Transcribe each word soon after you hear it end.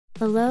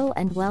Hello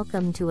and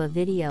welcome to a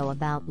video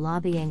about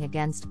lobbying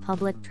against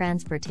public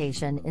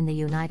transportation in the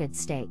United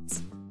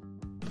States.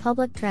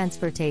 Public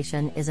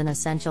transportation is an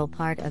essential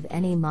part of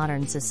any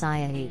modern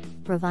society,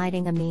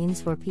 providing a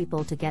means for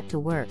people to get to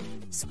work,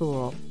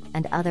 school,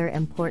 and other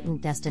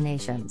important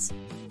destinations.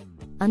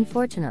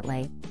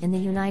 Unfortunately, in the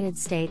United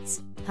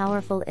States,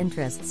 powerful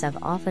interests have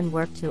often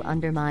worked to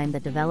undermine the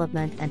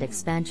development and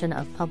expansion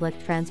of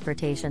public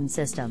transportation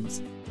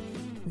systems.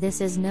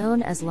 This is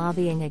known as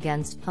lobbying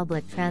against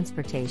public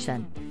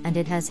transportation, and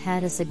it has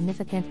had a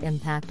significant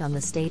impact on the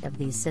state of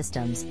these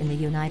systems in the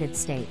United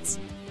States.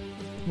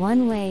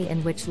 One way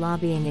in which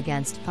lobbying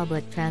against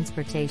public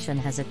transportation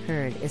has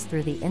occurred is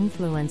through the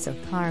influence of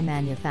car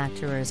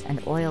manufacturers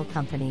and oil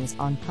companies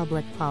on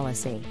public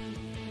policy.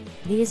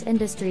 These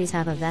industries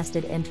have a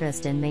vested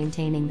interest in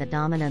maintaining the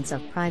dominance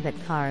of private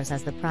cars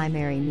as the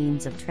primary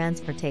means of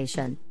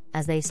transportation,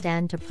 as they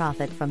stand to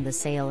profit from the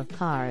sale of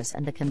cars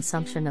and the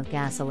consumption of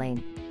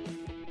gasoline.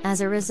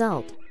 As a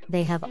result,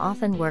 they have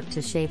often worked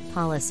to shape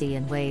policy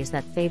in ways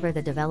that favor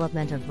the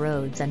development of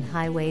roads and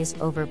highways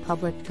over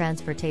public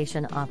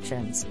transportation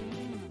options.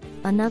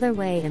 Another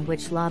way in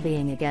which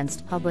lobbying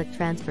against public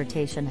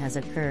transportation has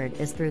occurred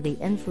is through the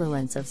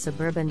influence of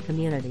suburban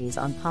communities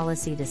on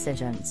policy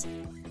decisions.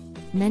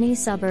 Many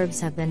suburbs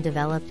have been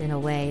developed in a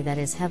way that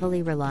is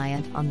heavily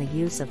reliant on the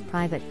use of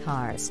private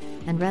cars,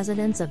 and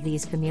residents of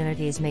these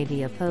communities may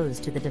be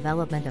opposed to the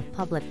development of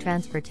public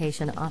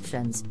transportation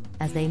options,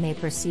 as they may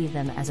perceive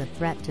them as a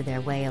threat to their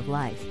way of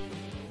life.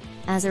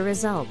 As a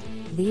result,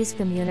 these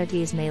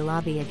communities may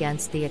lobby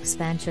against the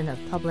expansion of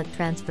public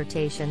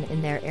transportation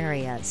in their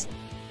areas.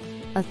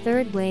 A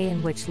third way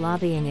in which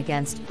lobbying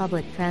against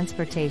public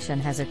transportation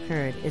has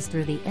occurred is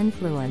through the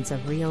influence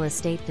of real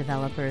estate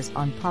developers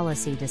on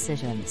policy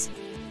decisions.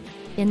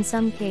 In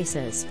some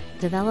cases,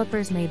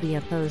 developers may be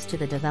opposed to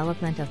the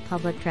development of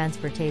public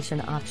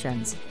transportation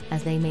options,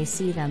 as they may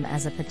see them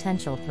as a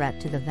potential threat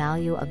to the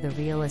value of the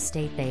real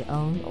estate they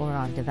own or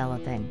are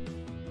developing.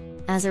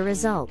 As a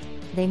result,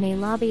 they may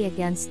lobby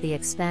against the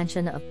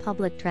expansion of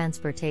public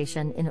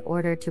transportation in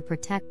order to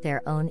protect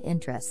their own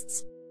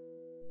interests.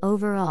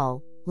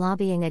 Overall,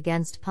 lobbying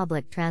against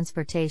public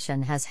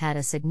transportation has had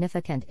a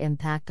significant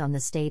impact on the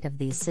state of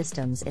these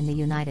systems in the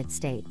United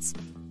States.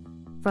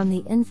 From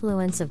the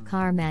influence of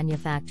car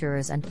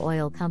manufacturers and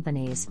oil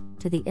companies,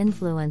 to the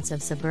influence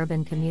of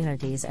suburban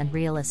communities and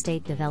real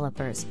estate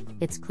developers,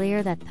 it's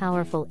clear that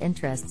powerful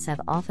interests have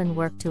often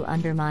worked to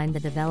undermine the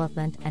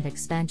development and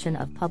expansion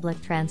of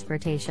public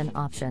transportation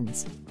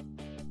options.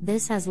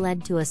 This has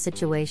led to a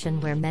situation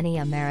where many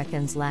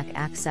Americans lack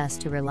access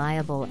to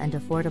reliable and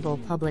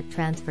affordable public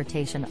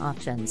transportation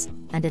options,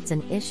 and it's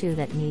an issue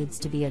that needs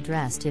to be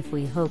addressed if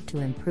we hope to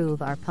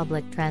improve our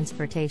public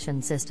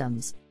transportation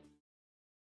systems.